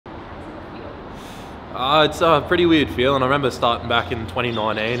It's a pretty weird feeling. I remember starting back in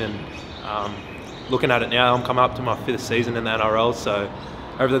 2019 and looking at it now, I'm coming up to my 5th season in the NRL, so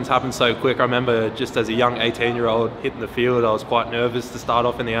everything's happened so quick. I remember just as a young 18-year-old hitting the field, I was quite nervous to start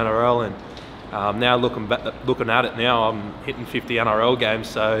off in the NRL, and now looking at it now, I'm hitting 50 NRL games,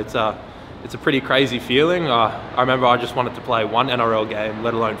 so it's a pretty crazy feeling. I remember I just wanted to play one NRL game,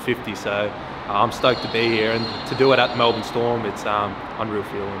 let alone 50, so I'm stoked to be here, and to do it at the Melbourne Storm, it's unreal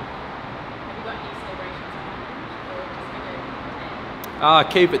feeling.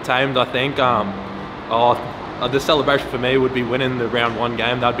 Keep it tamed, I think. The celebration for me would be winning the round 1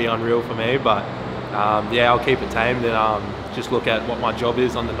 game. That'd be unreal for me, but yeah, I'll keep it tamed and just look at what my job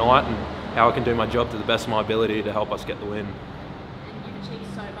is on the night and how I can do my job to the best of my ability to help us get the win. And you've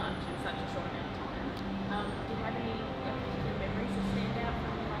achieved so much in such a short amount of time. Do you have any particular memories that stand out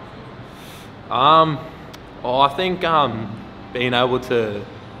from last season? I think being able to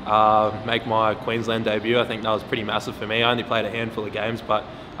make my Queensland debut, I think that was pretty massive for me. I only played a handful of games, but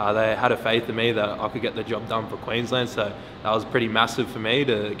they had a faith in me that I could get the job done for Queensland, so that was pretty massive for me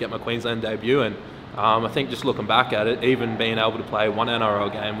to get my Queensland debut. And I think just looking back at it, even being able to play one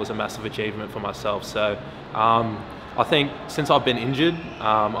NRL game was a massive achievement for myself. So I think since I've been injured,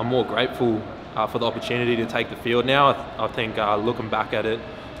 I'm more grateful for the opportunity to take the field now. I think looking back at it,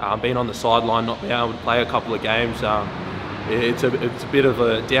 being on the sideline, not being able to play a couple of games, it's a bit of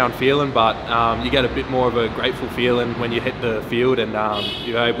a down feeling, but you get a bit more of a grateful feeling when you hit the field and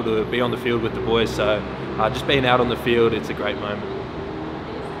you're able to be on the field with the boys. So just being out on the field, it's a great moment.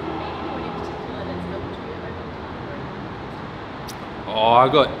 I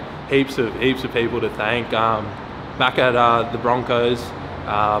got heaps of people to thank. Back at the Broncos,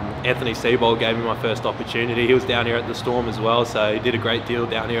 Anthony Seibold gave me my first opportunity. He was down here at the Storm as well, so he did a great deal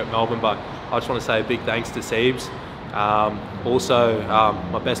down here at Melbourne. But I just want to say a big thanks to Siebes. Also,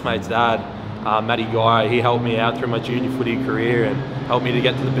 my best mate's dad, Matty Guy, he helped me out through my junior footy career and helped me to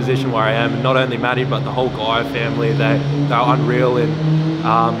get to the position where I am. And not only Matty, but the whole Guy family, they're unreal, and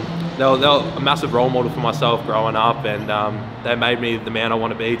they were a massive role model for myself growing up, and they made me the man I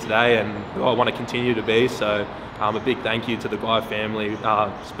want to be today and who I want to continue to be. So a big thank you to the Guy family,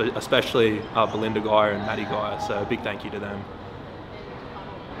 especially Belinda Guy and Matty Guy, so a big thank you to them.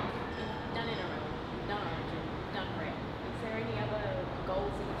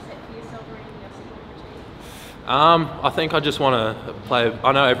 I think I just want to play.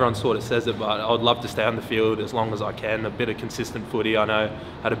 I know everyone sort of says it, but I would love to stay on the field as long as I can. A bit of consistent footy. I know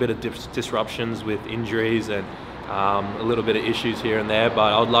I had a bit of disruptions with injuries and a little bit of issues here and there,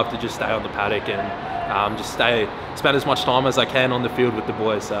 but I would love to just stay on the paddock and just spend as much time as I can on the field with the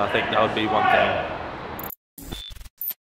boys. So I think that would be one thing.